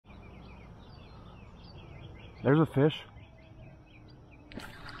There's a fish.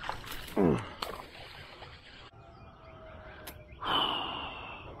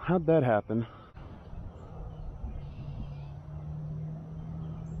 How'd that happen?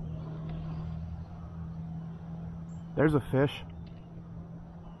 There's a fish.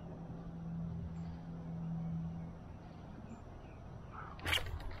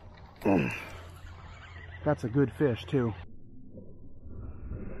 That's a good fish too.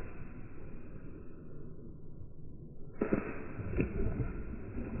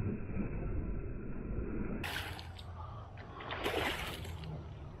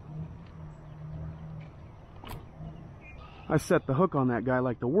 I set the hook on that guy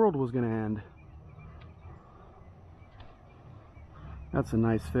like the world was gonna end. That's a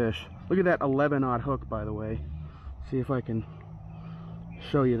nice fish. Look at that 11-aught hook, by the way. See if I can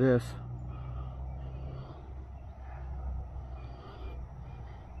show you this.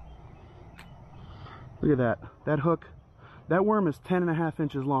 Look at that. That hook, that worm is 10.5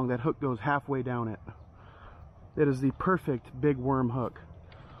 inches long. That hook goes halfway down it. It is the perfect big worm hook,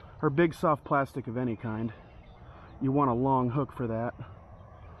 or big soft plastic of any kind. You want a long hook for that.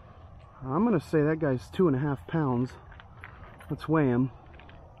 I'm gonna say that guy's 2.5 pounds. Let's weigh him.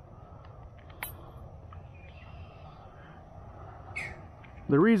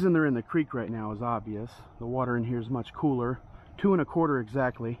 The reason they're in the creek right now is obvious. The water in here is much cooler. 2.25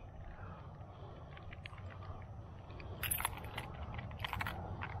 exactly.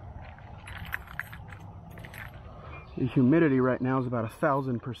 The humidity right now is about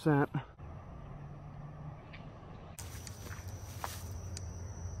 1,000%.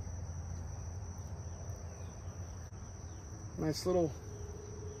 Nice little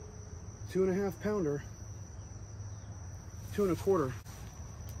 2.5 pounder. 2.25.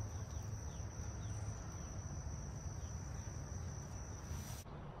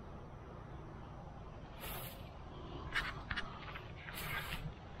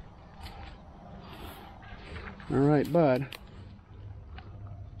 All right, bud.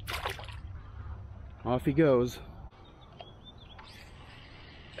 Off he goes.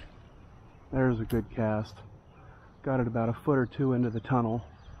 There's a good cast. Got it about 1 foot or 2 into the tunnel.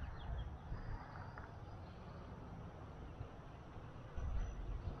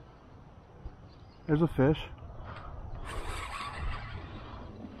 There's a fish.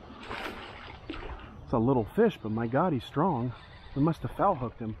 It's a little fish, but my God, he's strong. We must have foul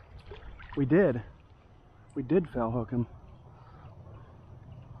hooked him. We did. We did foul hook him.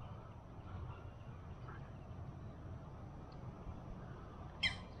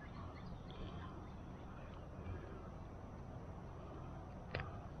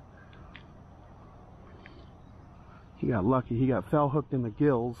 He got lucky. He got foul hooked in the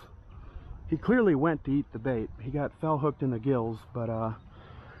gills. He clearly went to eat the bait. He got foul hooked in the gills, but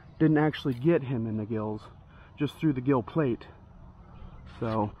didn't actually get him in the gills, just through the gill plate.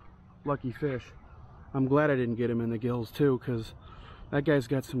 So, lucky fish. I'm glad I didn't get him in the gills too, because that guy's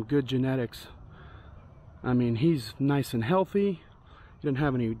got some good genetics. I mean, he's nice and healthy. He didn't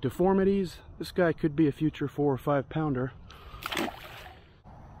have any deformities. This guy could be a future 4 or 5 pounder.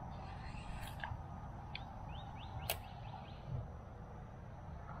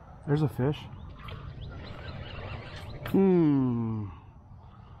 There's a fish.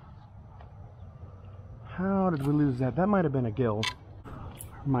 How did we lose that? That might have been a gill.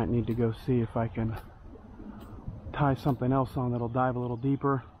 I might need to go see if I can tie something else on that'll dive a little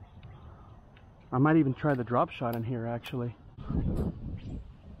deeper. I might even try the drop shot in here, actually.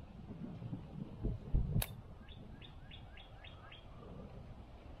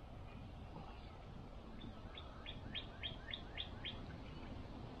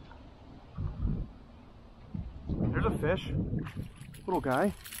 There's a fish. Little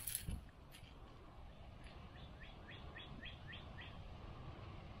guy.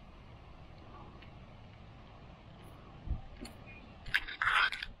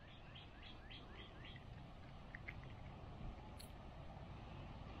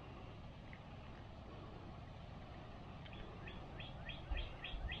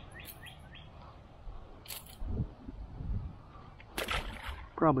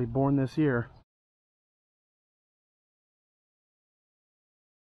 Probably born this year.